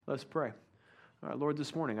Let's pray. All right, Lord,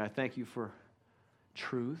 this morning I thank you for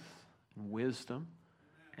truth and wisdom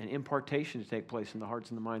and impartation to take place in the hearts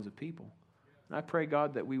and the minds of people. And I pray,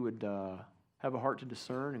 God, that we would have a heart to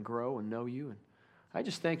discern and grow and know you. And I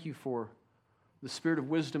just thank you for the spirit of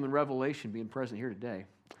wisdom and revelation being present here today.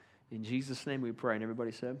 In Jesus' name we pray. And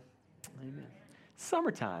everybody said, amen.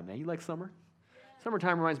 Summertime, man. You like summer?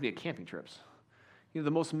 Summertime reminds me of camping trips. You know,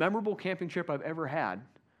 the most memorable camping trip I've ever had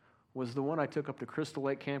was the one I took up to Crystal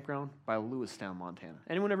Lake Campground by Lewistown, Montana.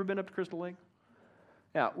 Anyone ever been up to Crystal Lake?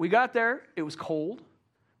 Yeah, we got there. It was cold.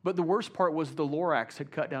 But the worst part was the Lorax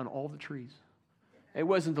had cut down all the trees. It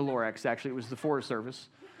wasn't the Lorax, actually. It was the Forest Service.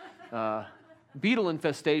 Beetle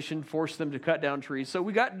infestation forced them to cut down trees. So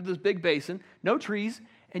we got into this big basin, no trees,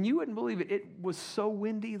 and you wouldn't believe it. It was so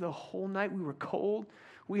windy the whole night. We were cold.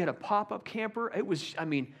 We had a pop-up camper. It was,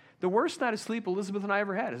 the worst night of sleep Elizabeth and I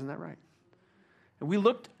ever had. Isn't that right? And we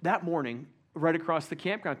looked that morning right across the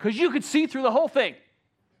campground because you could see through the whole thing.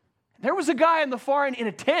 There was a guy on the far end in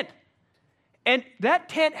a tent, and that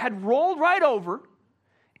tent had rolled right over.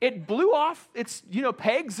 It blew off its,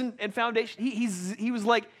 pegs and foundation. He was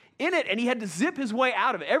like in it, and he had to zip his way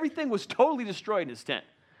out of it. Everything was totally destroyed in his tent.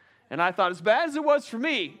 And I thought, as bad as it was for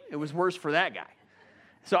me, it was worse for that guy.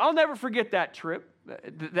 So I'll never forget that trip.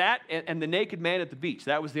 That and the naked man at the beach.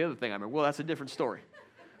 That was the other thing I remember. Well, that's a different story.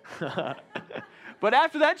 But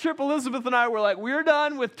after that trip, Elizabeth and I were like, we're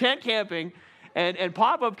done with tent camping and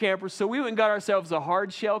pop-up campers. So we went and got ourselves a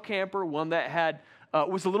hard shell camper, one that had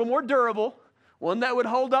was a little more durable, one that would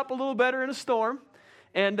hold up a little better in a storm.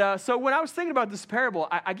 And so when I was thinking about this parable,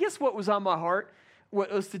 I guess what was on my heart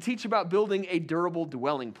was to teach about building a durable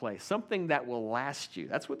dwelling place, something that will last you.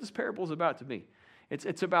 That's what this parable is about to me.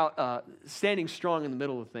 It's about standing strong in the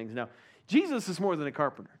middle of things. Now, Jesus is more than a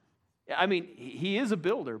carpenter. He is a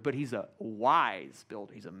builder, but he's a wise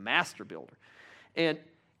builder. He's a master builder. And,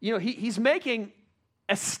 he's making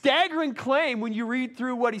a staggering claim when you read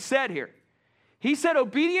through what he said here. He said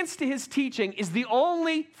obedience to his teaching is the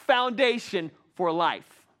only foundation for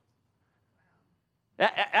life.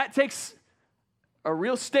 That takes a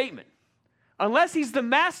real statement. Unless he's the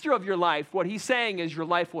master of your life, what he's saying is your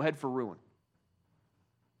life will head for ruin.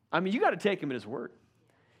 You got to take him at his word.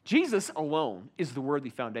 Jesus alone is the worthy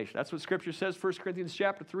foundation. That's what Scripture says, 1 Corinthians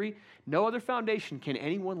chapter 3. No other foundation can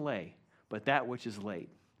anyone lay but that which is laid,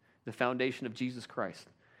 the foundation of Jesus Christ.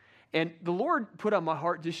 And the Lord put on my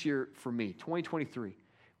heart this year for me, 2023,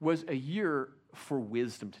 was a year for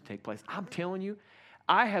wisdom to take place. I'm telling you,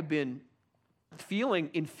 I have been feeling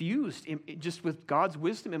infused just with God's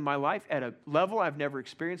wisdom in my life at a level I've never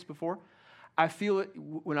experienced before. I feel it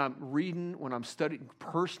when I'm reading, when I'm studying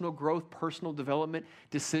personal growth, personal development,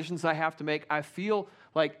 decisions I have to make. I feel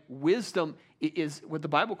like wisdom is what the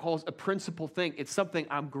Bible calls a principal thing. It's something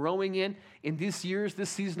I'm growing in this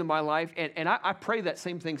season of my life, and I pray that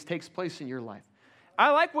same thing takes place in your life.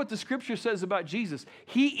 I like what the Scripture says about Jesus.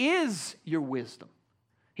 He is your wisdom.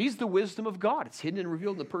 He's the wisdom of God. It's hidden and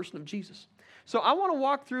revealed in the person of Jesus. So I want to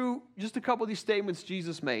walk through just a couple of these statements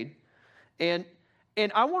Jesus made, and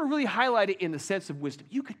I want to really highlight it in the sense of wisdom.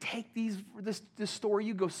 You could take this story,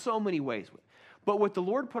 you go so many ways with it. But what the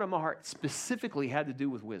Lord put on my heart specifically had to do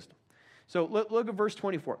with wisdom. So look at verse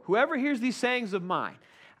 24. Whoever hears these sayings of mine,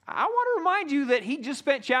 I want to remind you that he just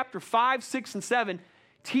spent chapter 5, 6, and 7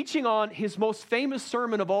 teaching on his most famous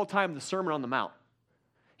sermon of all time, the Sermon on the Mount.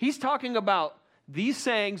 He's talking about these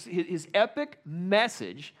sayings, his epic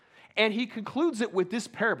message, and he concludes it with this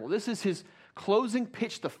parable. This is his closing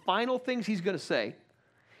pitch, the final things he's going to say.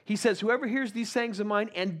 He says, whoever hears these sayings of mine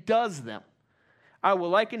and does them, I will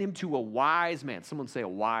liken him to a wise man. Someone say a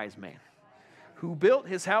wise man. Who built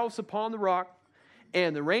his house upon the rock,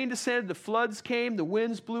 and the rain descended, the floods came, the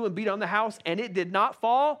winds blew and beat on the house, and it did not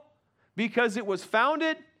fall because it was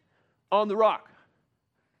founded on the rock.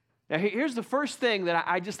 Now, here's the first thing that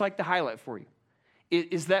I just like to highlight for you,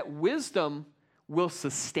 is that wisdom will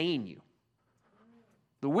sustain you.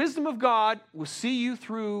 The wisdom of God will see you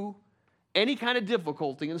through any kind of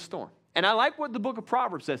difficulty and storm. And I like what the book of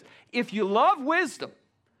Proverbs says. If you love wisdom,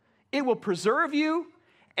 it will preserve you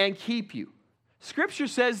and keep you. Scripture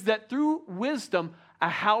says that through wisdom, a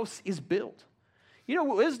house is built.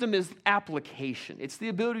 Wisdom is application. It's the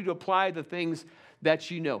ability to apply the things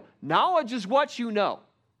that you know. Knowledge is what you know.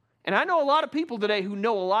 And I know a lot of people today who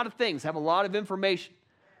know a lot of things, have a lot of information.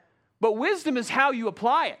 But wisdom is how you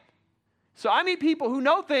apply it. So I meet people who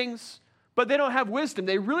know things, but they don't have wisdom.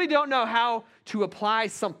 They really don't know how to apply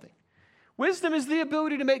something. Wisdom is the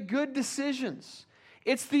ability to make good decisions.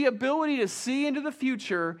 It's the ability to see into the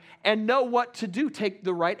future and know what to do, take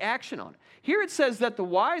the right action on it. Here it says that the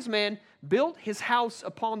wise man built his house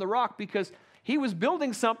upon the rock because He was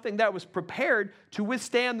building something that was prepared to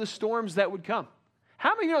withstand the storms that would come.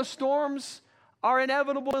 How many know storms are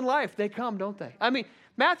inevitable in life? They come, don't they? I mean,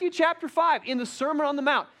 Matthew chapter 5, in the Sermon on the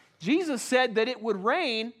Mount, Jesus said that it would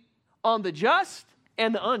rain on the just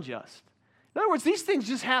and the unjust. In other words, these things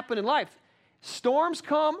just happen in life. Storms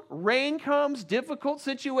come, rain comes, difficult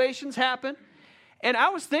situations happen. And I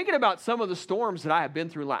was thinking about some of the storms that I have been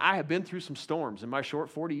through. I have been through some storms in my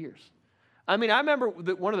short 40 years. I mean, I remember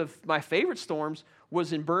that one of my favorite storms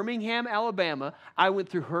was in Birmingham, Alabama. I went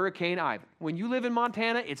through Hurricane Ivan. When you live in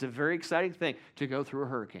Montana, it's a very exciting thing to go through a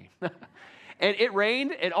hurricane. And it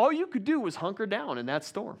rained, and all you could do was hunker down in that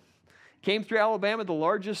storm. Came through Alabama, the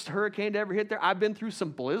largest hurricane to ever hit there. I've been through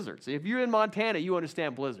some blizzards. If you're in Montana, you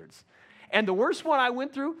understand blizzards. And the worst one I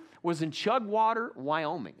went through was in Chugwater,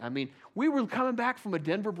 Wyoming. I mean, we were coming back from a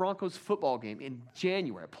Denver Broncos football game in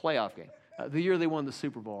January, a playoff game. The year they won the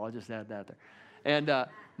Super Bowl. I'll just add that there. And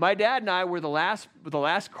my dad and I were the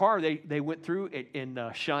last car they went through in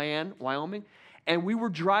Cheyenne, Wyoming. And we were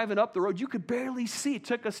driving up the road. You could barely see. It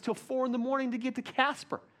took us till 4 in the morning to get to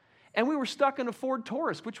Casper. And we were stuck in a Ford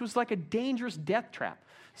Taurus, which was like a dangerous death trap.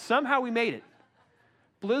 Somehow we made it.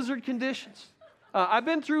 Blizzard conditions. I've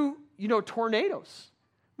been through, tornadoes.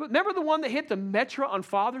 But remember the one that hit the Metro on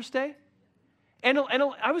Father's Day? And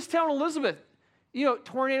I was telling Elizabeth,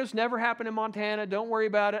 tornadoes never happen in Montana. Don't worry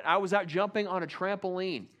about it. I was out jumping on a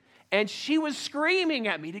trampoline. And she was screaming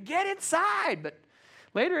at me to get inside. But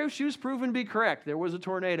later, she was proven to be correct. There was a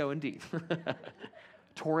tornado indeed.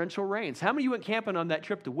 Torrential rains. How many of you went camping on that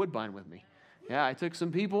trip to Woodbine with me? Yeah, I took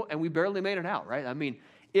some people, and we barely made it out, right? I mean,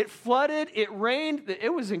 it flooded, it rained.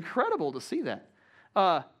 It was incredible to see that.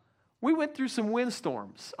 We went through some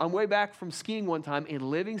windstorms on way back from skiing one time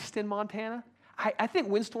in Livingston, Montana. I think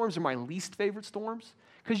windstorms are my least favorite storms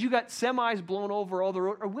because you got semis blown over all the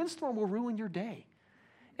road. A windstorm will ruin your day.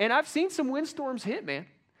 And I've seen some windstorms hit, man.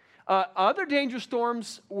 Other dangerous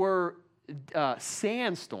storms were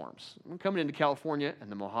sandstorms. I'm coming into California and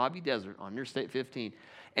the Mojave Desert on Interstate 15,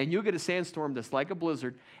 and you'll get a sandstorm that's like a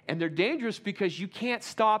blizzard, and they're dangerous because you can't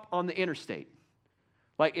stop on the interstate.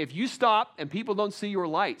 Like if you stop and people don't see your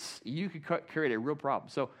lights, you could create a real problem.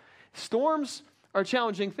 So storms are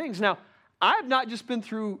challenging things. Now, I've not just been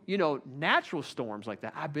through, natural storms like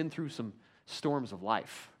that. I've been through some storms of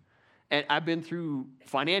life. And I've been through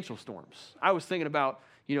financial storms. I was thinking about,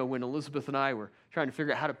 when Elizabeth and I were trying to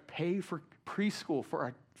figure out how to pay for preschool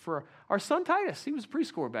for our son Titus. He was a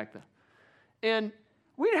preschooler back then. And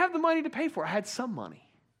we didn't have the money to pay for it. I had some money.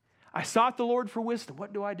 I sought the Lord for wisdom.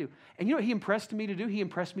 What do I do? And you know what he impressed me to do? He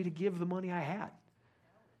impressed me to give the money I had.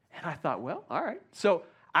 And I thought, well, all right. So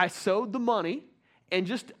I sowed the money, and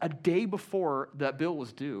just a day before that bill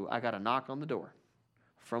was due, I got a knock on the door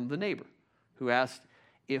from the neighbor who asked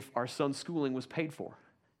if our son's schooling was paid for.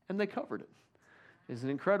 And they covered it. It's an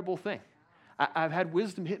incredible thing. I've had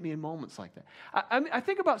wisdom hit me in moments like that. I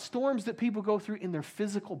think about storms that people go through in their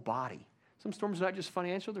physical body. Some storms are not just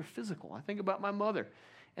financial, they're physical. I think about my mother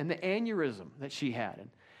and the aneurysm that she had.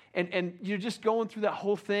 And you're just going through that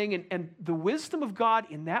whole thing. And the wisdom of God,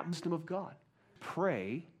 in that wisdom of God,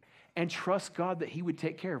 pray and trust God that he would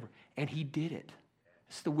take care of her. And he did it.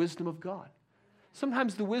 It's the wisdom of God.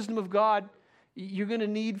 Sometimes the wisdom of God you're going to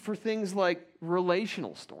need for things like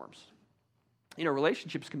relational storms.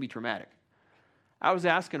 Relationships can be traumatic. I was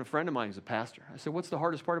asking a friend of mine who's a pastor. I said, what's the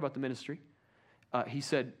hardest part about the ministry? He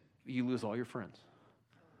said, you lose all your friends.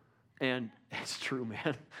 And it's true,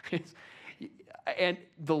 man. And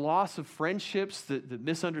the loss of friendships, the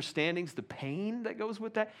misunderstandings, the pain that goes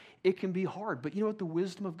with that, it can be hard. But you know what the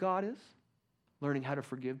wisdom of God is? Learning how to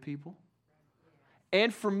forgive people.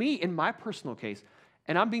 And for me, in my personal case,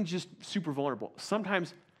 and I'm being just super vulnerable,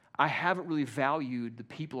 sometimes I haven't really valued the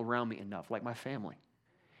people around me enough, like my family.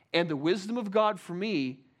 And the wisdom of God for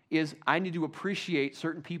me is I need to appreciate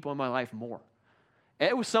certain people in my life more. And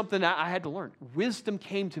it was something that I had to learn. Wisdom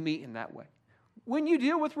came to me in that way. When you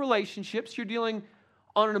deal with relationships, you're dealing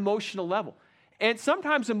on an emotional level. And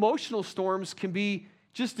sometimes emotional storms can be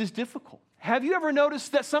just as difficult. Have you ever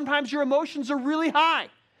noticed that sometimes your emotions are really high?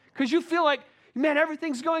 Because you feel like, man,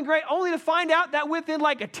 everything's going great, only to find out that within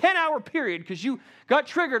like a 10-hour period, because you got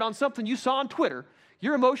triggered on something you saw on Twitter,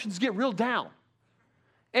 your emotions get real down.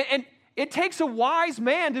 And it takes a wise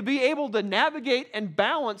man to be able to navigate and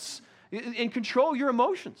balance and control your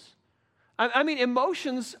emotions. I mean,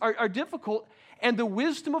 emotions are difficult, and the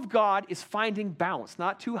wisdom of God is finding balance,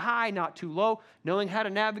 not too high, not too low, knowing how to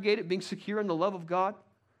navigate it, being secure in the love of God.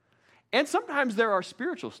 And sometimes there are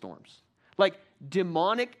spiritual storms, like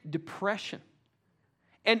demonic depression.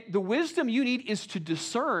 And the wisdom you need is to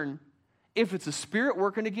discern if it's a spirit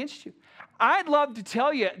working against you. I'd love to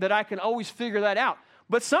tell you that I can always figure that out,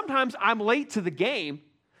 but sometimes I'm late to the game,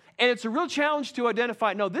 and it's a real challenge to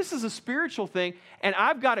identify, no, this is a spiritual thing, and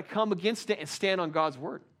I've got to come against it and stand on God's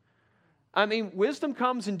word. I mean, wisdom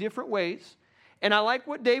comes in different ways, and I like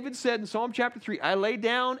what David said in Psalm chapter 3, I lay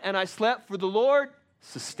down and I slept, for the Lord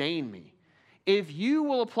sustained me. If you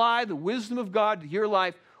will apply the wisdom of God to your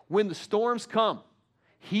life, when the storms come,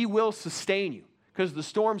 he will sustain you, because the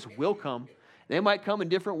storms will come. They might come in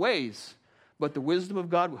different ways, but the wisdom of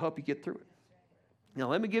God will help you get through it. Now,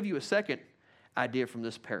 let me give you a second idea from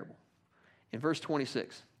this parable. In verse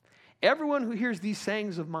 26, everyone who hears these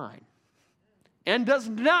sayings of mine and does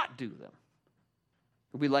not do them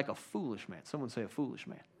will be like a foolish man. Someone say a foolish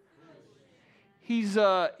man. He's,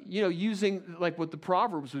 using like what the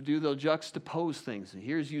Proverbs would do. They'll juxtapose things. And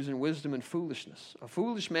here's using wisdom and foolishness. A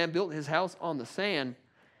foolish man built his house on the sand,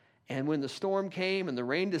 and when the storm came and the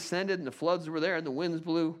rain descended and the floods were there and the winds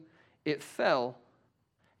blew, it fell,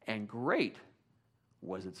 and great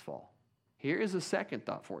was its fall. Here is a second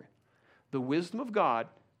thought for you. The wisdom of God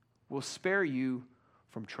will spare you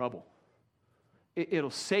from trouble. It'll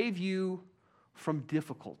save you from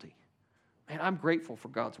difficulty. And I'm grateful for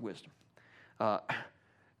God's wisdom.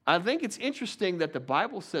 I think it's interesting that the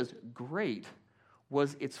Bible says great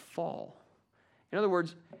was its fall. In other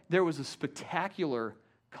words, there was a spectacular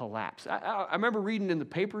collapse. I remember reading in the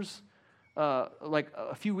papers like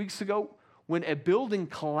a few weeks ago when a building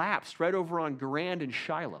collapsed right over on Grand and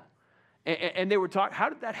Shiloh. And they were talking, how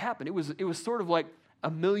did that happen? It was sort of like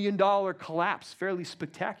 $1 million collapse, fairly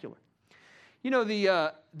spectacular. You know,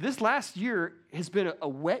 this last year has been a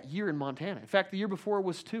wet year in Montana. In fact, the year before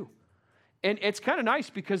was too. And it's kind of nice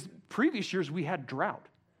because previous years we had drought.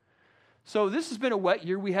 So this has been a wet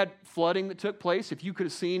year. We had flooding that took place. If you could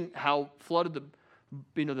have seen how flooded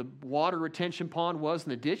the water retention pond was in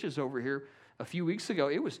the ditches over here a few weeks ago,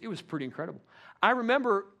 it was pretty incredible. I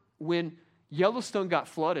remember when Yellowstone got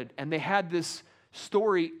flooded, and they had this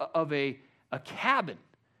story of a cabin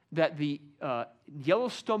that the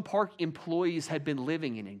Yellowstone Park employees had been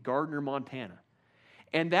living in Gardner, Montana.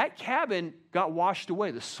 And that cabin got washed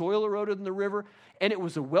away. The soil eroded in the river, and it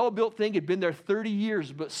was a well-built thing. It had been there 30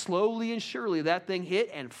 years, but slowly and surely that thing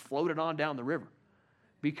hit and floated on down the river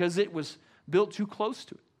because it was built too close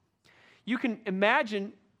to it. You can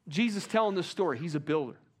imagine Jesus telling this story. He's a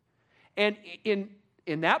builder. And in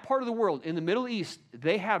that part of the world, in the Middle East,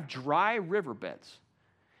 they have dry riverbeds.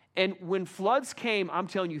 And when floods came, I'm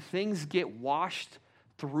telling you, things get washed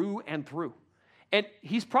through and through. And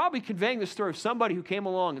he's probably conveying the story of somebody who came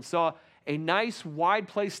along and saw a nice, wide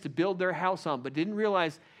place to build their house on, but didn't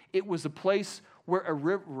realize it was a place where a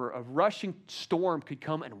rushing storm could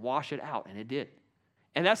come and wash it out, and it did.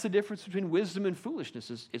 And that's the difference between wisdom and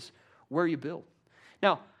foolishness, is where you build.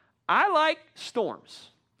 Now, I like storms.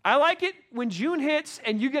 I like it when June hits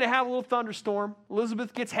and you're going to have a little thunderstorm.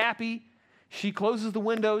 Elizabeth gets happy. She closes the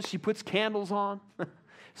windows. She puts candles on.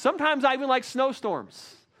 Sometimes I even like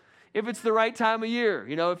snowstorms, if it's the right time of year,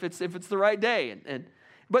 if it's the right day.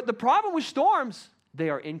 But the problem with storms, they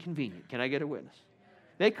are inconvenient. Can I get a witness?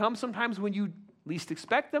 They come sometimes when you least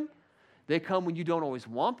expect them. They come when you don't always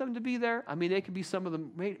want them to be there. I mean, they can be some of the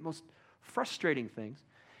most frustrating things.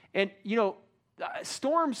 And,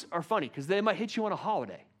 storms are funny because they might hit you on a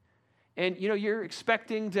holiday. And, you're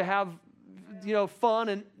expecting to have, fun,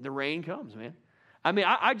 and the rain comes, man. I mean,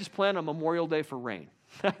 I just plan on Memorial Day for rain.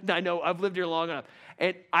 I know, I've lived here long enough.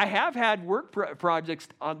 And I have had work projects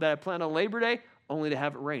that I planned on Labor Day only to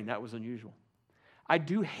have it rain. That was unusual. I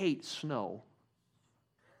do hate snow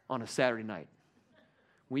on a Saturday night.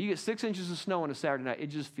 When you get 6 inches of snow on a Saturday night, it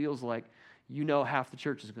just feels like half the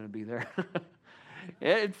church is going to be there.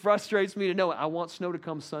 It frustrates me to know it. I want snow to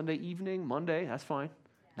come Sunday evening, Monday, that's fine.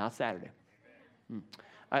 Not Saturday.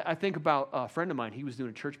 I think about a friend of mine. He was doing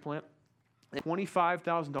a church plant.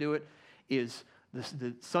 $25,000 to do it is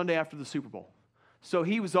the Sunday after the Super Bowl. So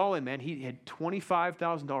he was all in, man. He had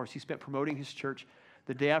 $25,000 he spent promoting his church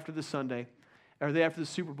the day after the Sunday, or the day after the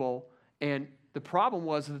Super Bowl. And the problem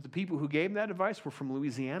was that the people who gave him that advice were from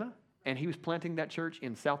Louisiana, and he was planting that church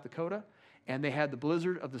in South Dakota, and they had the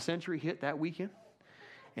blizzard of the century hit that weekend,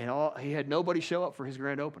 and he had nobody show up for his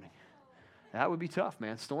grand opening. That would be tough,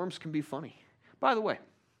 man. Storms can be funny. By the way,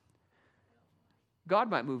 God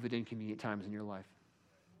might move at inconvenient times in your life.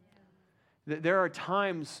 There are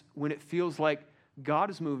times when it feels like God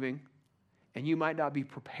is moving and you might not be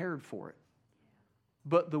prepared for it.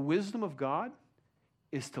 But the wisdom of God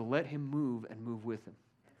is to let him move and move with him.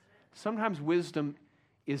 Sometimes wisdom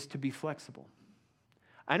is to be flexible.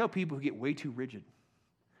 I know people who get way too rigid.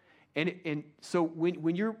 And so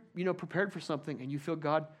when you're prepared for something and you feel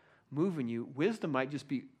God moving you. Wisdom might just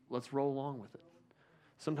be, let's roll along with it.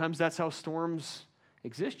 Sometimes that's how storms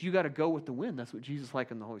exist. You got to go with the wind. That's what Jesus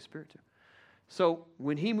likened the Holy Spirit to. So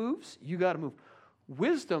when he moves, you got to move.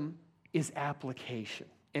 Wisdom is application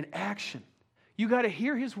and action. You got to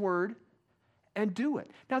hear his word and do it.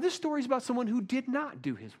 Now, this story is about someone who did not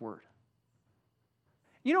do his word.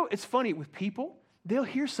 You know, it's funny with people, they'll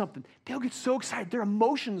hear something, they'll get so excited, their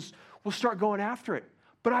emotions will start going after it.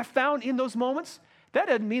 But I found in those moments, that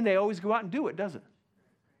doesn't mean they always go out and do it, does it?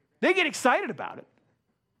 They get excited about it,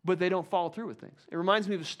 but they don't follow through with things. It reminds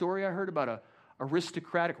me of a story I heard about an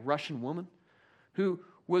aristocratic Russian woman who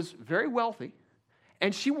was very wealthy,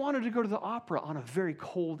 and she wanted to go to the opera on a very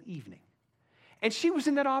cold evening. And she was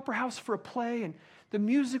in that opera house for a play, and the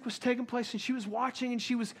music was taking place, and she was watching, and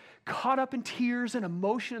she was caught up in tears and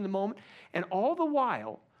emotion in the moment. And all the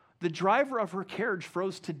while, the driver of her carriage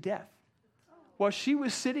froze to death while she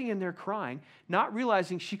was sitting in there crying, not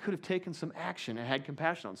realizing she could have taken some action and had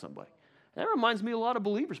compassion on somebody. That reminds me of a lot of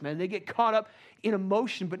believers, man. They get caught up in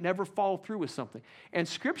emotion but never follow through with something. And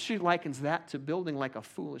Scripture likens that to building like a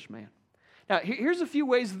foolish man. Now, here's a few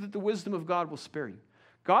ways that the wisdom of God will spare you.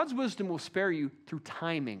 God's wisdom will spare you through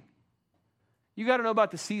timing. You got to know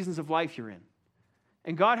about the seasons of life you're in.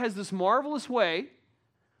 And God has this marvelous way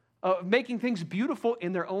of making things beautiful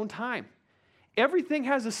in their own time. Everything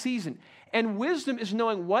has a season. And wisdom is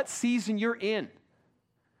knowing what season you're in.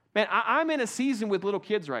 Man, I'm in a season with little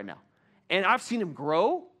kids right now. And I've seen them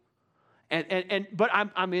grow. But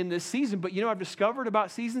I'm in this season. But you know what I've discovered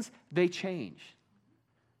about seasons? They change.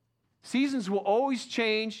 Seasons will always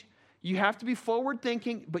change. You have to be forward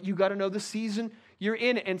thinking, but you got to know the season you're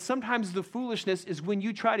in. And sometimes the foolishness is when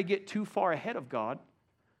you try to get too far ahead of God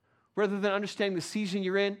rather than understanding the season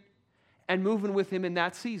you're in and moving with him in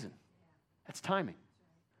that season. That's timing.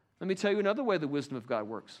 Let me tell you another way the wisdom of God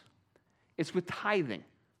works. It's with tithing.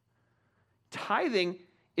 Tithing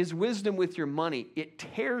is wisdom with your money. It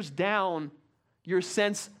tears down your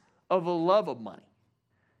sense of a love of money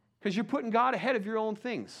because you're putting God ahead of your own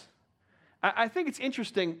things. I think it's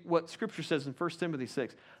interesting what Scripture says in 1 Timothy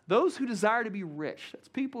 6. Those who desire to be rich, that's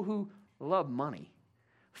people who love money,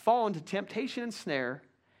 fall into temptation and snare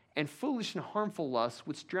and foolish and harmful lusts,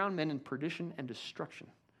 which drown men in perdition and destruction.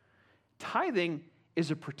 Tithing is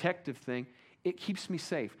a protective thing. It keeps me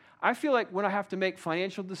safe. I feel like when I have to make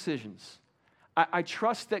financial decisions, I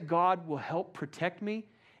trust that God will help protect me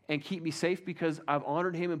and keep me safe because I've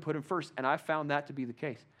honored him and put him first, and I found that to be the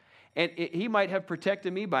case. And he might have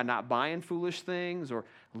protected me by not buying foolish things or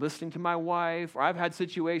listening to my wife. Or I've had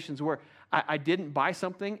situations where I didn't buy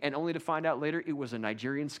something and only to find out later it was a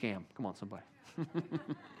Nigerian scam. Come on, somebody.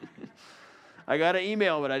 I got an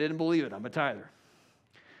email, but I didn't believe it. I'm a tither.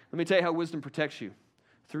 Let me tell you how wisdom protects you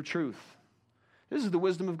through truth. This is the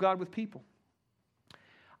wisdom of God with people.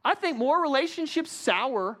 I think more relationships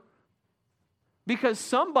sour because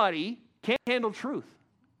somebody can't handle truth.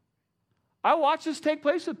 I watch this take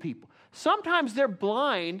place with people. Sometimes they're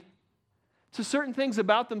blind to certain things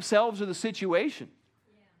about themselves or the situation.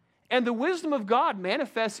 Yeah. And the wisdom of God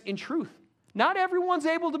manifests in truth. Not everyone's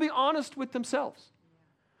able to be honest with themselves. Yeah.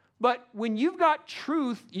 But when you've got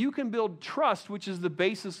truth, you can build trust, which is the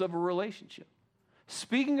basis of a relationship.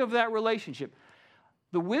 Speaking of that relationship,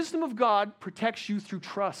 the wisdom of God protects you through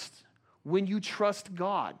trust. When you trust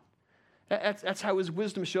God. That's how his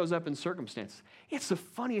wisdom shows up in circumstances. It's the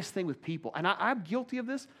funniest thing with people, and I'm guilty of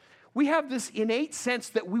this. We have this innate sense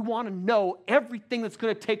that we want to know everything that's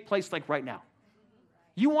going to take place like right now.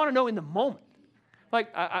 You want to know in the moment. Like,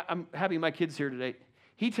 I'm having my kids here today.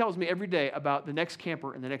 He tells me every day about the next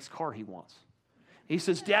camper and the next car he wants. He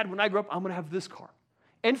says, Dad, when I grow up, I'm going to have this car.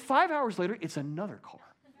 And 5 hours later, it's another car.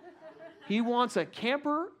 He wants a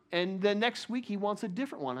camper, and the next week he wants a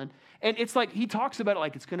different one. And it's like he talks about it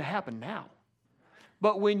like it's going to happen now.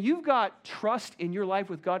 But when you've got trust in your life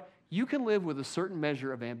with God, you can live with a certain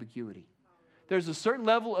measure of ambiguity. There's a certain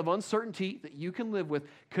level of uncertainty that you can live with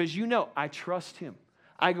because you know, I trust him.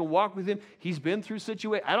 I can walk with him. He's been through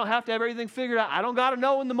situations. I don't have to have everything figured out. I don't got to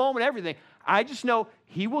know in the moment everything. I just know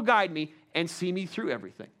he will guide me and see me through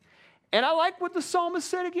everything. And I like what the psalmist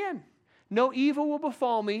said again. No evil will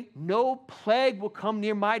befall me. No plague will come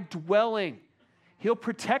near my dwelling. He'll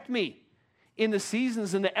protect me in the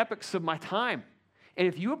seasons and the epochs of my time. And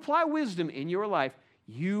if you apply wisdom in your life,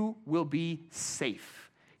 you will be safe.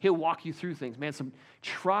 He'll walk you through things. Man, some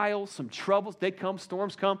trials, some troubles, they come,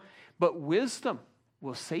 storms come. But wisdom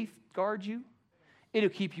will safeguard you. It'll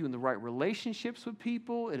keep you in the right relationships with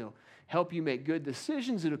people. It'll help you make good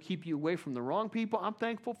decisions. It'll keep you away from the wrong people. I'm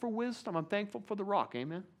thankful for wisdom. I'm thankful for the rock.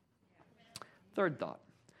 Amen. Third thought,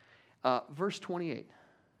 verse 28.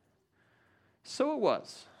 So it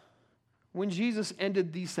was, when Jesus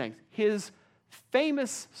ended these things, his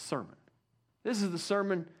famous sermon. This is the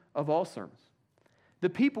sermon of all sermons. The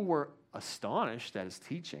people were astonished at his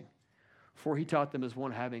teaching, for he taught them as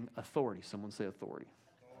one having authority. Someone say authority.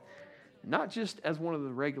 Not just as one of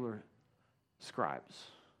the regular scribes.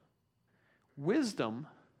 Wisdom,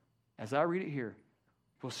 as I read it here,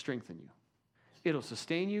 will strengthen you. It'll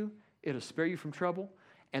sustain you. It'll spare you from trouble.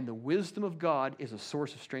 And the wisdom of God is a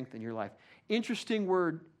source of strength in your life. Interesting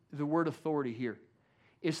word, the word authority here.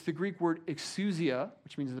 It's the Greek word exousia,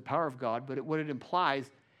 which means the power of God, but what it implies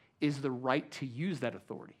is the right to use that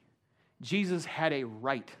authority. Jesus had a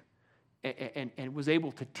right and was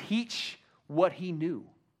able to teach what he knew.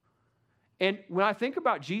 And when I think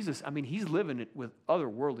about Jesus, I mean, he's living it with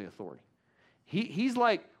otherworldly authority. He's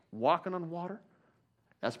like walking on water.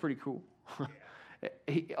 That's pretty cool.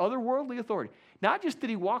 Otherworldly authority. Not just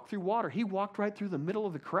did he walk through water, he walked right through the middle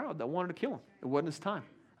of the crowd that wanted to kill him. It wasn't his time.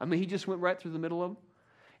 I mean, he just went right through the middle of them.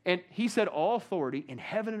 And he said, all authority in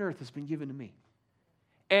heaven and earth has been given to me.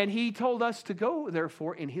 And he told us to go,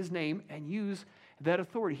 therefore, in his name and use that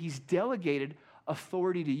authority. He's delegated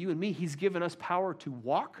authority to you and me. He's given us power to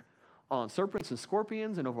walk on serpents and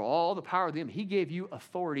scorpions and over all the power of them. He gave you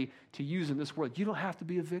authority to use in this world. You don't have to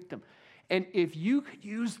be a victim. And if you could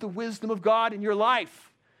use the wisdom of God in your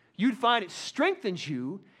life, you'd find it strengthens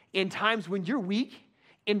you in times when you're weak,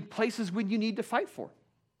 in places when you need to fight for.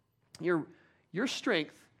 Your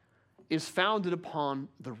strength is founded upon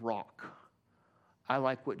the rock. I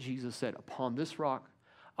like what Jesus said, upon this rock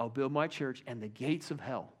I'll build my church and the gates of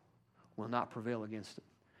hell will not prevail against it.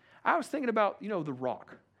 I was thinking about, the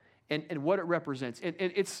rock and what it represents. And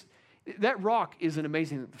it's that rock is an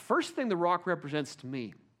amazing thing. The first thing the rock represents to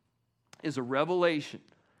me is a revelation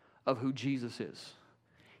of who Jesus is.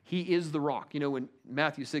 He is the rock. In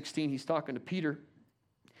Matthew 16, he's talking to Peter,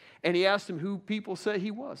 and he asked him who people say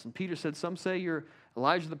he was. And Peter said, some say you're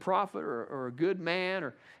Elijah the prophet or a good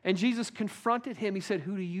man. And Jesus confronted him. He said,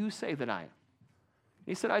 who do you say that I am?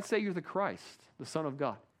 He said, I'd say you're the Christ, the Son of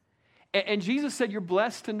God. And Jesus said, you're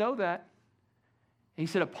blessed to know that. And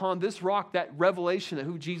he said, upon this rock, that revelation of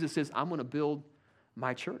who Jesus is, I'm going to build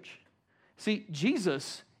my church. See,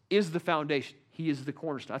 Jesus is the foundation. He is the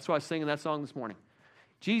cornerstone. That's why I was singing that song this morning.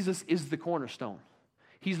 Jesus is the cornerstone.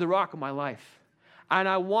 He's the rock of my life. And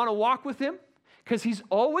I want to walk with him because he's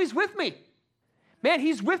always with me. Man,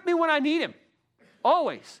 he's with me when I need him.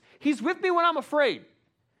 Always. He's with me when I'm afraid.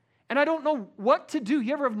 And I don't know what to do.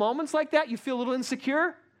 You ever have moments like that? You feel a little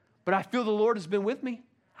insecure, but I feel the Lord has been with me.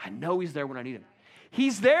 I know he's there when I need him.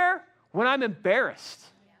 He's there when I'm embarrassed.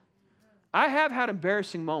 I have had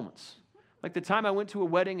embarrassing moments. Like the time I went to a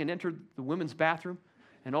wedding and entered the women's bathroom,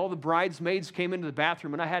 and all the bridesmaids came into the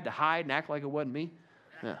bathroom, and I had to hide and act like it wasn't me.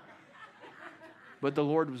 Yeah. But the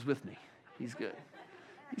Lord was with me. He's good.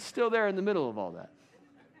 He's still there in the middle of all that.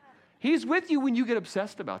 He's with you when you get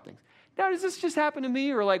obsessed about things. Now, does this just happen to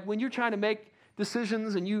me, or like when you're trying to make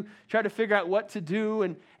decisions and you try to figure out what to do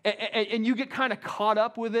and you get kind of caught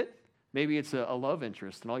up with it? Maybe it's a love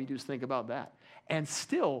interest, and all you do is think about that. And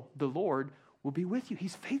still, the Lord will be with you.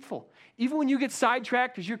 He's faithful. Even when you get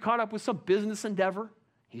sidetracked because you're caught up with some business endeavor,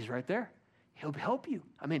 he's right there. He'll help you.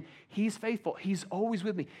 I mean, he's faithful. He's always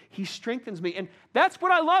with me. He strengthens me. And that's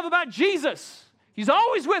what I love about Jesus. He's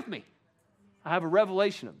always with me. I have a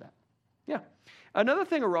revelation of that. Yeah. Another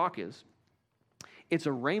thing a rock is, it's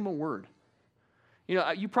a rhema word.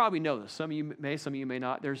 You probably know this. Some of you may, some of you may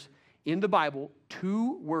not. There's, in the Bible,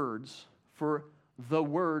 2 words for the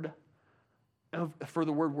word,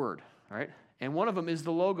 word, all right? And one of them is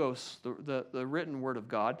the logos, the written word of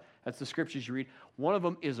God. That's the scriptures you read. One of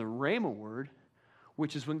them is a rhema word,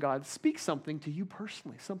 which is when God speaks something to you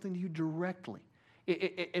personally, something to you directly.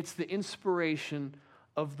 It's the inspiration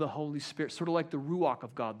of the Holy Spirit, sort of like the ruach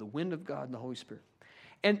of God, the wind of God and the Holy Spirit.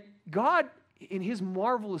 And God, in his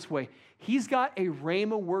marvelous way, he's got a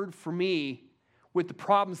rhema word for me with the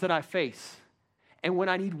problems that I face and when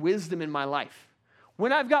I need wisdom in my life.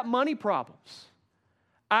 When I've got money problems,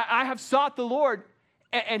 I have sought the Lord,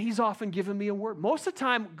 and he's often given me a word. Most of the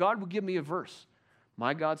time, God will give me a verse.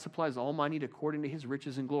 My God supplies all my need according to his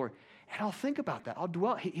riches and glory. And I'll think about that. I'll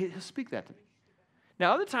dwell. He'll speak that to me.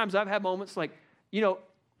 Now, other times I've had moments like,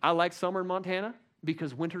 I like summer in Montana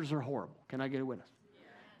because winters are horrible. Can I get a witness?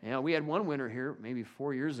 We had one winter here maybe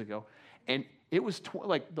 4 years ago, and it was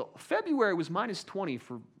February was minus 20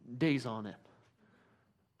 for days on end.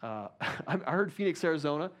 I heard Phoenix,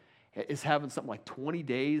 Arizona is having something like 20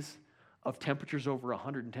 days of temperatures over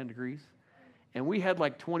 110 degrees. And we had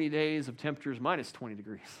like 20 days of temperatures minus 20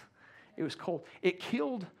 degrees. It was cold. It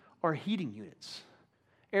killed our heating units,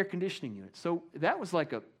 air conditioning units. So that was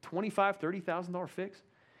like a $25,000, $30,000 fix.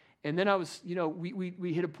 And then I was,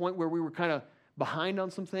 we hit a point where we were kind of behind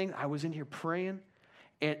on some things. I was in here praying,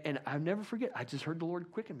 and I'll never forget, I just heard the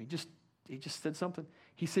Lord quicken me. He just said something.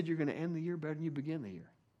 He said, you're going to end the year better than you begin the year.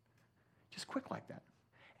 Just quick like that.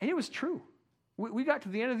 And it was true. We got to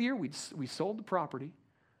the end of the year. We sold the property.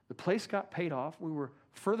 The place got paid off. We were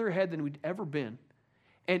further ahead than we'd ever been.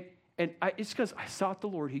 And it's because I sought the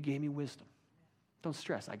Lord. He gave me wisdom. Don't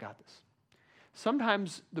stress. I got this.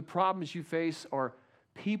 Sometimes the problems you face are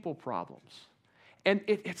people problems. And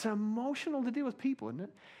it's emotional to deal with people, isn't it?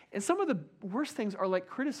 And some of the worst things are like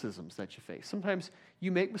criticisms that you face. Sometimes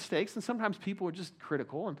you make mistakes, and sometimes people are just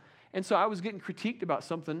critical. And so I was getting critiqued about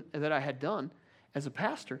something that I had done as a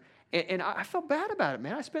pastor, and I felt bad about it,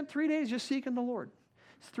 man. I spent 3 days just seeking the Lord.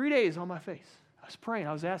 It's 3 days on my face. I was praying.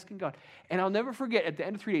 I was asking God. And I'll never forget, at the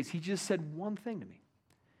end of 3 days, he just said one thing to me.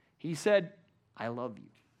 He said, I love you.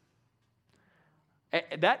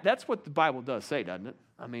 And that's what the Bible does say, doesn't it?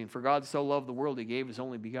 I mean, for God so loved the world, he gave his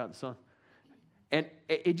only begotten son. And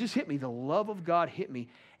it just hit me. The love of God hit me.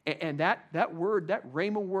 And that word, that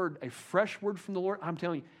rhema word, a fresh word from the Lord, I'm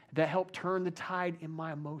telling you, that helped turn the tide in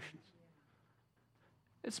my emotions.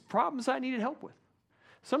 It's problems I needed help with.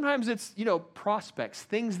 Sometimes it's, prospects,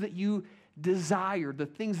 things that you desire, the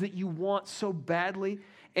things that you want so badly.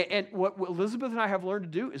 And what Elizabeth and I have learned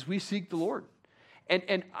to do is we seek the Lord.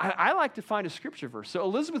 And I like to find a scripture verse. So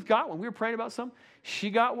Elizabeth got one. We were praying about something. She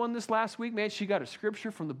got one this last week, man. She got a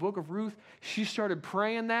scripture from the book of Ruth. She started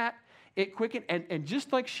praying that. It quickened. And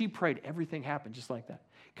just like she prayed, everything happened just like that.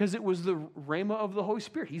 Because it was the rhema of the Holy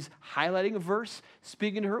Spirit. He's highlighting a verse,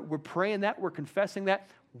 speaking to her. We're praying that. We're confessing that.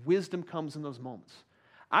 Wisdom comes in those moments.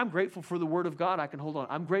 I'm grateful for the word of God I can hold on.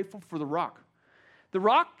 I'm grateful for the rock. The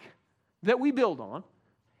rock that we build on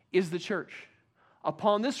is the church.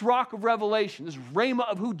 Upon this rock of revelation, this rhema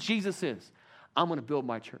of who Jesus is, I'm going to build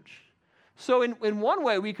my church. So in one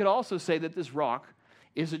way, we could also say that this rock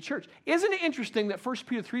is a church. Isn't it interesting that 1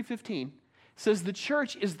 Peter 3:15 says the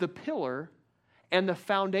church is the pillar and the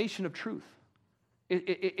foundation of truth?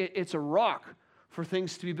 It's a rock for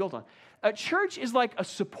things to be built on. A church is like a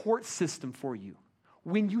support system for you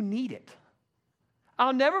when you need it.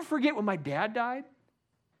 I'll never forget when my dad died.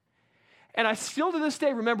 And I still to this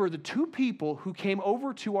day remember the two people who came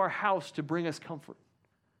over to our house to bring us comfort.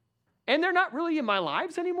 And they're not really in my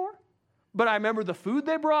lives anymore, but I remember the food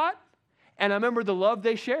they brought, and I remember the love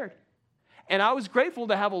they shared. And I was grateful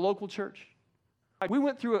to have a local church. We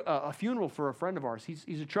went through a funeral for a friend of ours.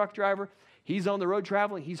 He's a truck driver. He's on the road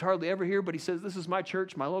traveling. He's hardly ever here, but he says, this is my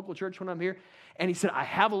church, my local church when I'm here. And he said, I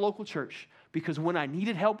have a local church because when I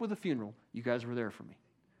needed help with a funeral, you guys were there for me.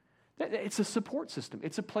 It's a support system.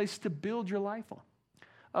 It's a place to build your life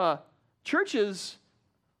on. Churches,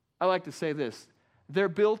 I like to say this, they're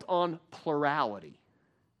built on plurality.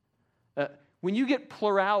 When you get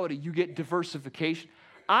plurality, you get diversification.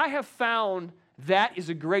 I have found that is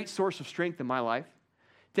a great source of strength in my life,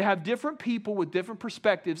 to have different people with different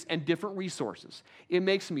perspectives and different resources. It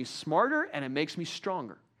makes me smarter and it makes me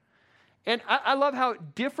stronger. And I love how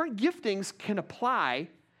different giftings can apply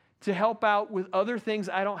to help out with other things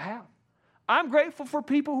I don't have. I'm grateful for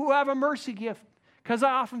people who have a mercy gift because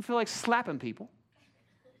I often feel like slapping people.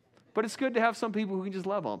 But it's good to have some people who can just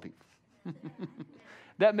love on people.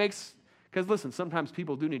 That makes, because listen, sometimes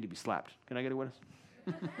people do need to be slapped. Can I get a witness?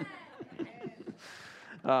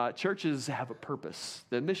 Churches have a purpose.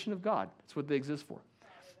 The mission of God, that's what they exist for.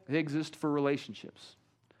 They exist for relationships.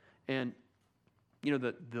 And,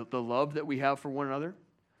 the love that we have for one another,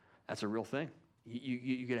 that's a real thing.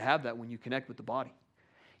 You get to have that when you connect with the body.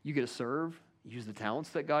 You get to serve, use the talents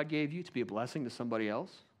that God gave you to be a blessing to somebody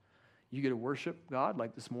else. You get to worship God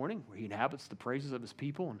like this morning where he inhabits the praises of his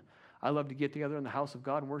people. And I love to get together in the house of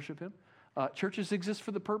God and worship him. Churches exist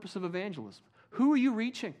for the purpose of evangelism. Who are you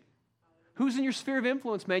reaching? Who's in your sphere of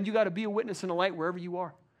influence, man? You got to be a witness and a light wherever you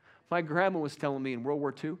are. My grandma was telling me in World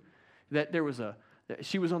War II that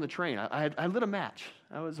she was on the train. I lit a match.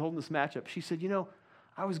 I was holding this match up. She said,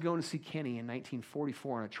 I was going to see Kenny in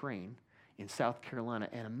 1944 on a train in South Carolina,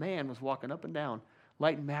 and a man was walking up and down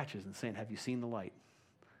lighting matches and saying, have you seen the light?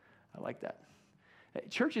 I like that.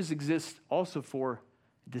 Churches exist also for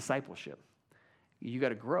discipleship. You got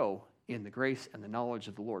to grow in the grace and the knowledge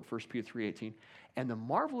of the Lord, 1 Peter 3:18. And the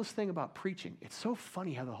marvelous thing about preaching, it's so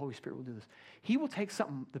funny how the Holy Spirit will do this. He will take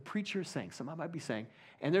something the preacher is saying, something I might be saying,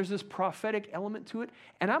 and there's this prophetic element to it,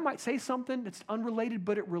 and I might say something that's unrelated,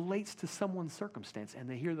 but it relates to someone's circumstance, and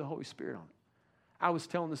they hear the Holy Spirit on it. I was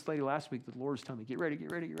telling this lady last week that the Lord was telling me, get ready,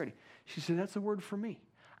 get ready, get ready. She said, that's a word for me.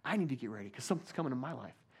 I need to get ready because something's coming in my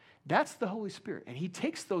life. That's the Holy Spirit, and he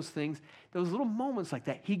takes those things, those little moments like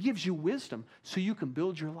that. He gives you wisdom so you can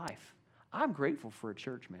build your life. I'm grateful for a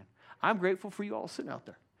church, man. I'm grateful for you all sitting out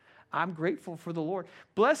there. I'm grateful for the Lord.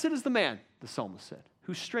 Blessed is the man, the psalmist said,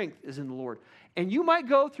 whose strength is in the Lord. And you might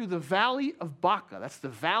go through the valley of Baca. That's the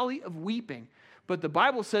valley of weeping. But the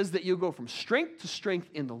Bible says that you'll go from strength to strength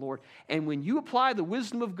in the Lord. And when you apply the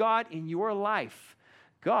wisdom of God in your life,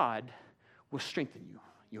 God will strengthen you.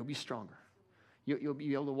 You'll be stronger. You'll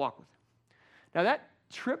be able to walk with Him. Now, that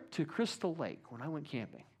trip to Crystal Lake, when I went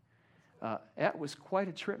camping, that was quite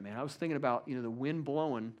a trip, man. I was thinking about, the wind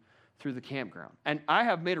blowing through the campground. And I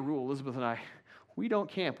have made a rule, Elizabeth and I, we don't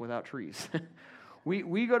camp without trees.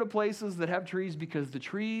 we go to places that have trees because the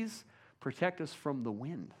trees protect us from the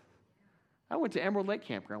wind. I went to Emerald Lake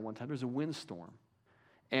Campground one time. There was a windstorm.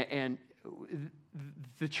 And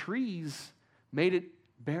the trees made it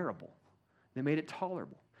bearable. They made it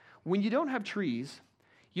tolerable. When you don't have trees,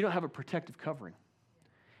 you don't have a protective covering.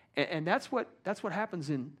 And that's what happens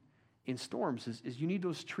in storms is you need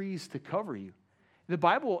those trees to cover you. The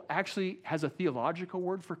Bible actually has a theological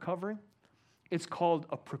word for covering. It's called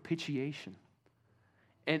a propitiation.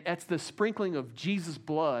 And that's the sprinkling of Jesus'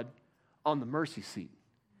 blood on the mercy seat.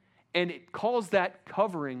 And it calls that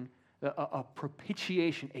covering a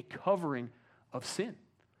propitiation, a covering of sin.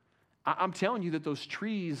 I'm telling you that those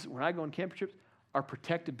trees, when I go on camping trips, are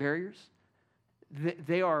protective barriers.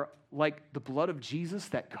 They are like the blood of Jesus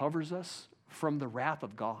that covers us from the wrath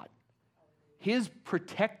of God. His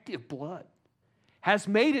protective blood has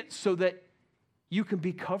made it so that you can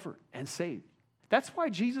be covered and saved. That's why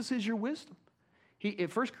Jesus is your wisdom. In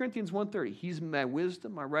 1 Corinthians 1:30, He's my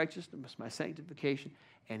wisdom, my righteousness, my sanctification,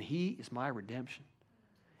 and He is my redemption.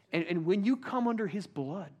 And when you come under His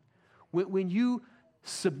blood, when you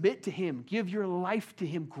submit to Him, give your life to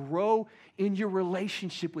Him, grow in your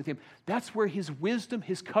relationship with Him, that's where His wisdom,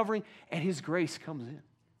 His covering, and His grace comes in.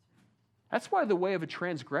 That's why the way of a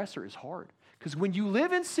transgressor is hard. Because when you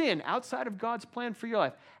live in sin outside of God's plan for your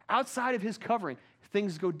life, outside of His covering,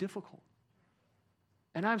 things go difficult.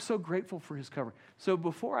 And I'm so grateful for His covering. So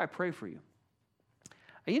before I pray for you,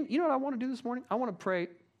 you know what I want to do this morning? I want to pray.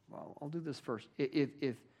 Well, I'll do this first.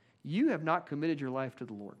 If you have not committed your life to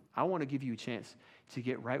the Lord, I want to give you a chance to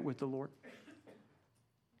get right with the Lord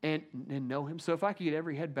and know Him. So if I could get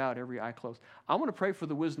every head bowed, every eye closed, I want to pray for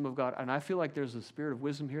the wisdom of God. And I feel like there's a spirit of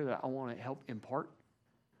wisdom here that I want to help impart.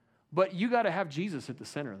 But you got to have Jesus at the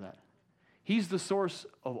center of that. He's the source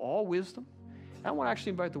of all wisdom. And I want to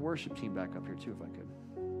actually invite the worship team back up here too, if I could.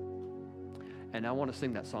 And I want to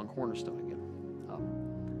sing that song, Cornerstone, again.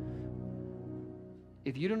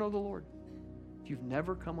 If you don't know the Lord, if you've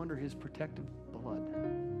never come under His protective blood,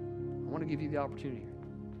 I want to give you the opportunity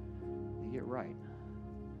to get right.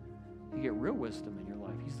 You get real wisdom in your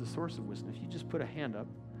life. He's the source of wisdom. If you just put a hand up,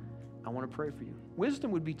 I want to pray for you.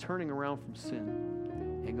 Wisdom would be turning around from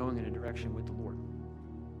sin and going in a direction with the Lord.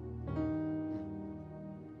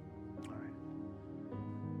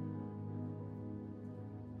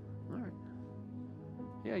 All right.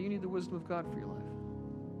 Yeah, you need the wisdom of God for your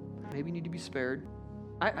life. Maybe you need to be spared.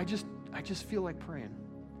 I just feel like praying.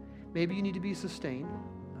 Maybe you need to be sustained.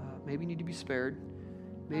 Maybe you need to be spared.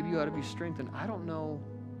 Maybe you ought to be strengthened. I don't know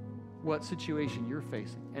what situation you're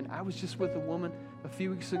facing. And I was just with a woman a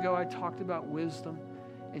few weeks ago. I talked about wisdom,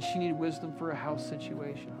 and she needed wisdom for a house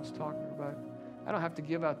situation. I was talking about it. I don't have to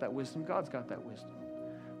give out that wisdom. God's got that wisdom.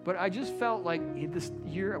 But I just felt like this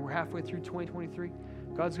year, we're halfway through 2023,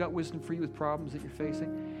 God's got wisdom for you with problems that you're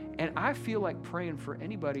facing. And I feel like praying for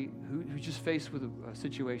anybody who's just faced with a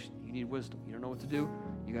situation. You need wisdom. You don't know what to do.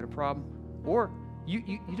 You got a problem. Or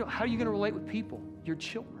you don't, how are you going to relate with people, your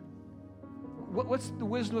children? What's the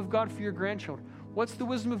wisdom of God for your grandchildren? What's the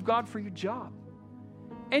wisdom of God for your job?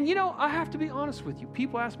 And I have to be honest with you.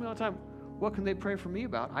 People ask me all the time, what can they pray for me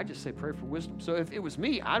about? I just say pray for wisdom. So if it was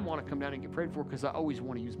me, I'd want to come down and get prayed for because I always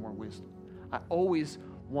want to use more wisdom. I always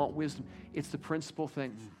want wisdom. It's the principal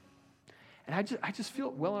thing. And I just feel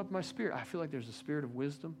it well up in my spirit. I feel like there's a spirit of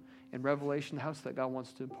wisdom and revelation in the house that God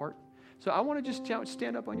wants to impart. So I want to just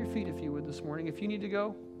stand up on your feet if you would this morning. If you need to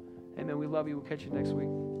go, amen, we love you. We'll catch you next week.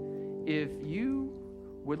 If you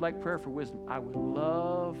would like prayer for wisdom, I would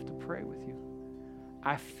love to pray with you.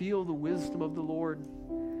 I feel the wisdom of the Lord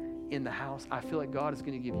in the house. I feel like God is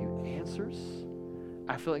going to give you answers.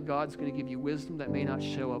 I feel like God's going to give you wisdom that may not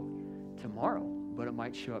show up tomorrow, but it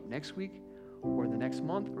might show up next week or the next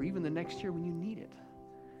month or even the next year when you need it.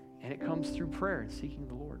 And it comes through prayer and seeking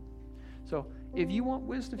the Lord. So if you want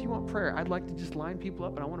wisdom, if you want prayer, I'd like to just line people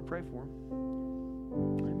up and I want to pray for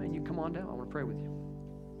them. Amen. You come on down. I want to pray with you.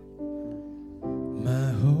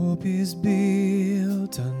 My hope is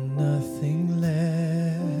built on nothing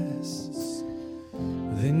less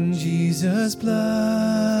than Jesus'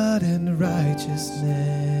 blood and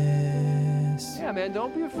righteousness. Yeah, man,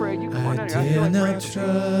 don't be afraid. You come on I down here. I feel dare like praying not for you.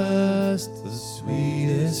 trust the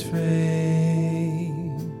sweetest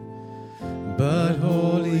frame, but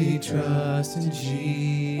wholly trust in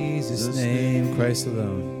Jesus' name. Christ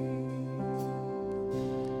alone.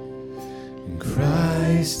 In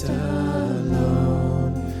Christ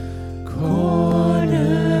alone,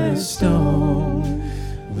 cornerstone,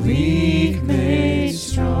 weak made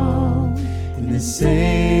strong in the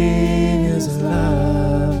Savior's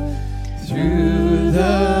love. Through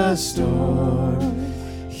the storm,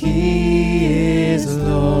 He is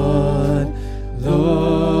Lord,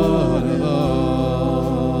 Lord of all.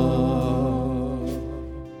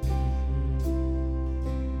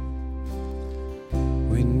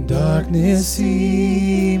 When darkness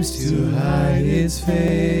seems to hide its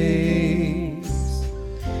face,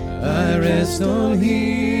 I rest on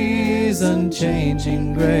His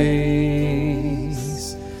unchanging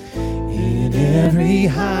grace. In every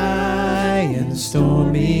high and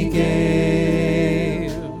stormy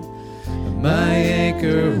gale, my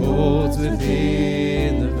anchor holds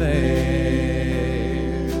within the veil.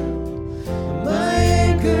 My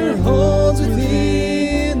anchor holds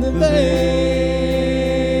within the veil.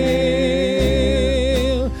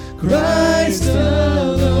 Christ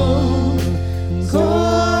alone,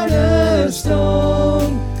 cornerstone,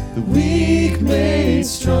 the weak made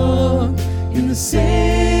strong in the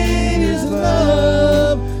Savior's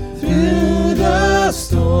love. Through the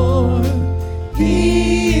storm,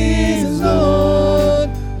 He is Lord,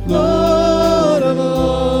 Lord of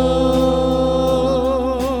all.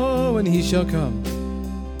 When He shall come,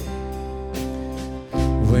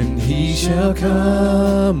 when He shall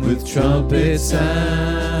come with trumpet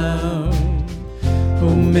sound,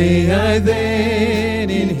 oh, may I then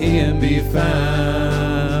in Him be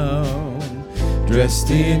found, dressed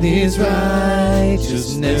in His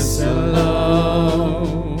righteousness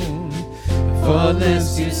alone,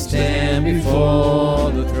 faultless to stand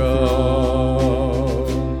before the throne,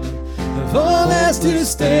 faultless to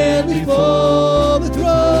stand before the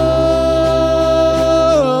throne.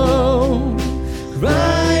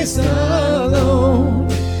 Christ alone,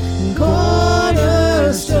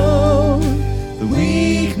 cornerstone, the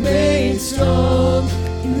weak made strong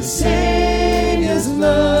in the Savior's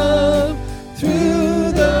love.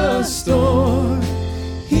 Through the storm,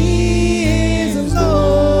 He is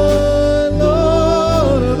Lord,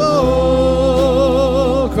 Lord of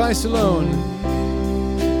all. Christ alone,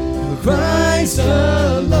 Christ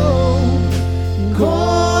alone,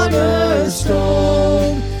 cornerstone,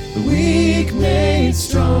 the weak made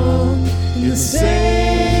strong in the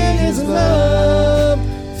Savior's love.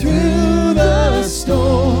 Through the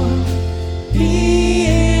storm, He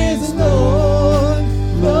is Lord,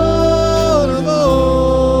 Lord of all.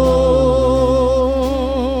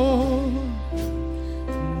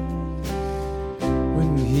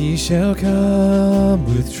 When He shall come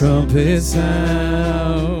with trumpet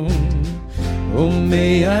sound, oh,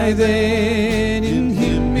 may I then in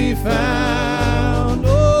Him be found,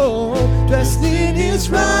 oh, dressed in His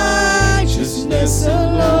righteousness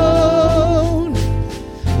alone,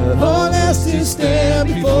 faultless to stand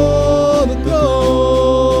before the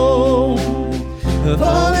throne,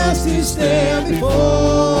 faultless to stand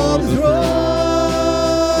before the throne.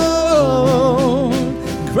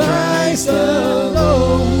 Christ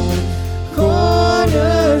alone,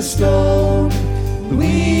 cornerstone, the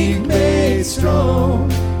weak made strong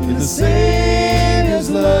in the Savior's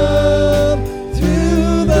love.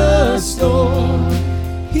 Through the storm,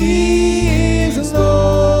 He is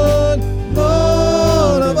Lord,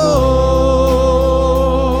 Lord of all.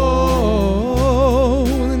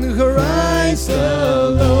 And Christ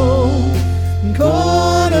alone,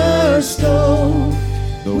 cornerstone,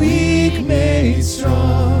 the weak made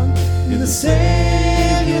strong in the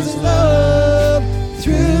Savior's love.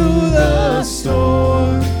 Through the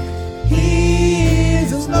storm, He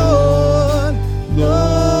is Lord,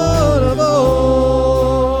 Lord of all.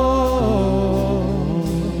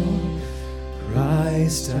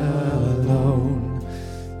 Christ alone,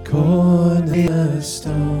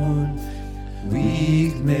 cornerstone,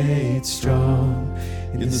 weak made strong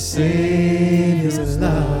in the Savior's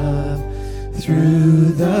love.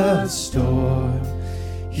 Through the storm,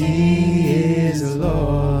 He is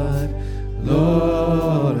Lord,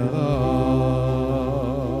 Lord of all.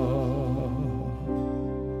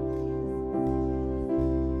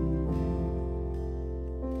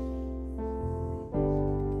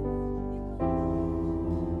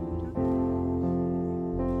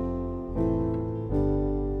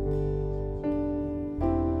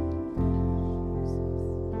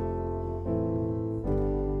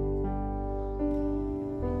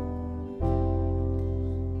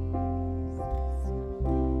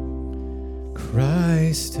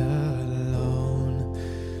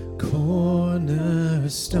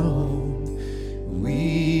 stone,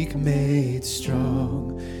 weak made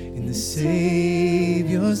strong in the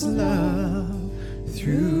Savior's love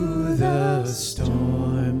through the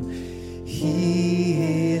storm.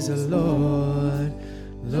 He is a Lord,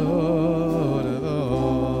 Lord of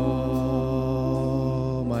all.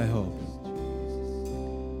 My hope.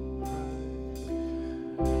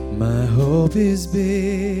 My hope is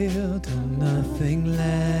built on nothing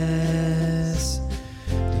less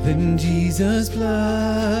than Jesus'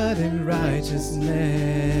 blood and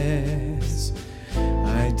righteousness.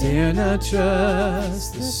 I dare not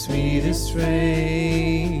trust the sweetest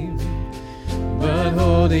frame, but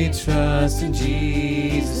wholly trust in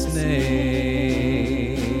Jesus' name.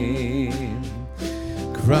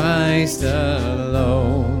 Christ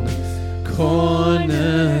alone,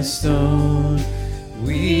 cornerstone,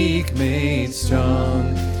 weak made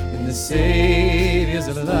strong in the Savior's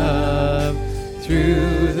love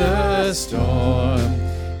through the storm.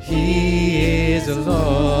 He is the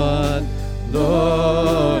Lord,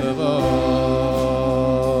 Lord of all.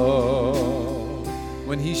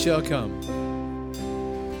 When he shall come,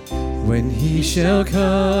 when he shall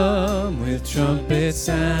come with trumpet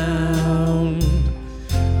sound,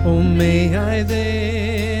 oh, may I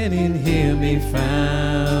then in him be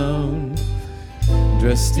found,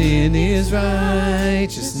 dressed in his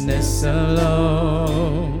righteousness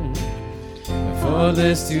alone,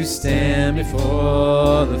 faultless to stand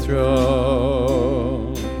before the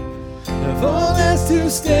throne, faultless to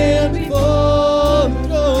stand before the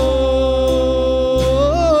throne.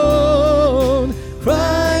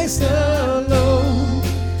 Christ alone,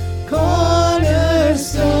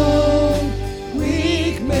 cornerstone,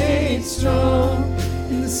 weak made strong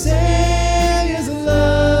in the Savior's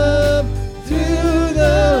love through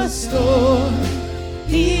the storm.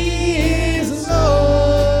 He is the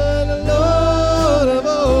Lord, the Lord of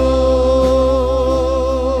all.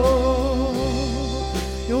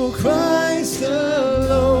 Your Christ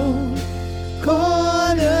alone,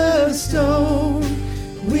 cornerstone,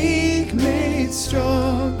 weak made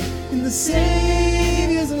strong in the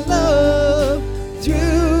Savior's love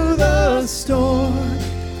through the storm.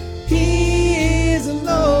 He is the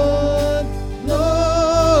Lord,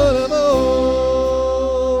 Lord of all.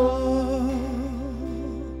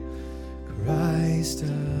 Christ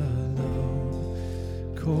alone,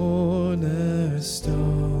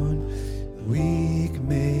 cornerstone, weak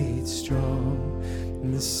made strong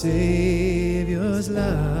in the Savior's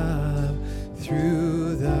love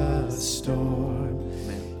through the storm.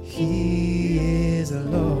 He is a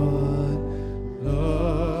Lord,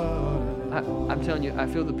 Lord. I'm telling you, I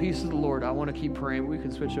feel the peace of the Lord. I want to keep praying. We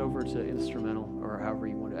can switch over to instrumental or however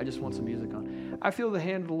you want to. I just want some music on. I feel the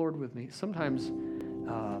hand of the Lord with me. Sometimes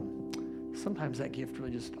that gift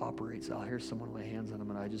really just operates. I'll hear someone lay hands on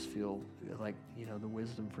them, and I just feel like, the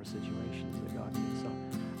wisdom for situations that God needs. So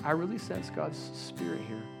I really sense God's Spirit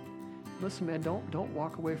here. Listen, man, don't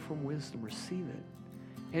walk away from wisdom. Receive it.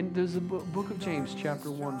 And there's a book of James, chapter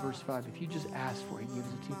 1, verse 5. If you just ask for it, he gives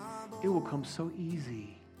it to you. It will come so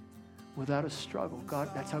easy, without a struggle. God,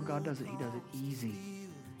 that's how God does it. He does it easy.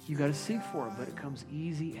 You got to seek for it, but it comes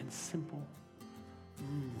easy and simple.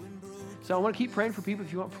 So I want to keep praying for people.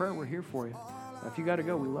 If you want prayer, we're here for you. If you got to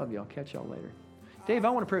go, we love you. I'll catch y'all later. Dave, I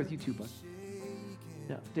want to pray with you too, bud.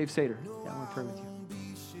 Yeah, Dave Sater. Yeah, I want to pray with you.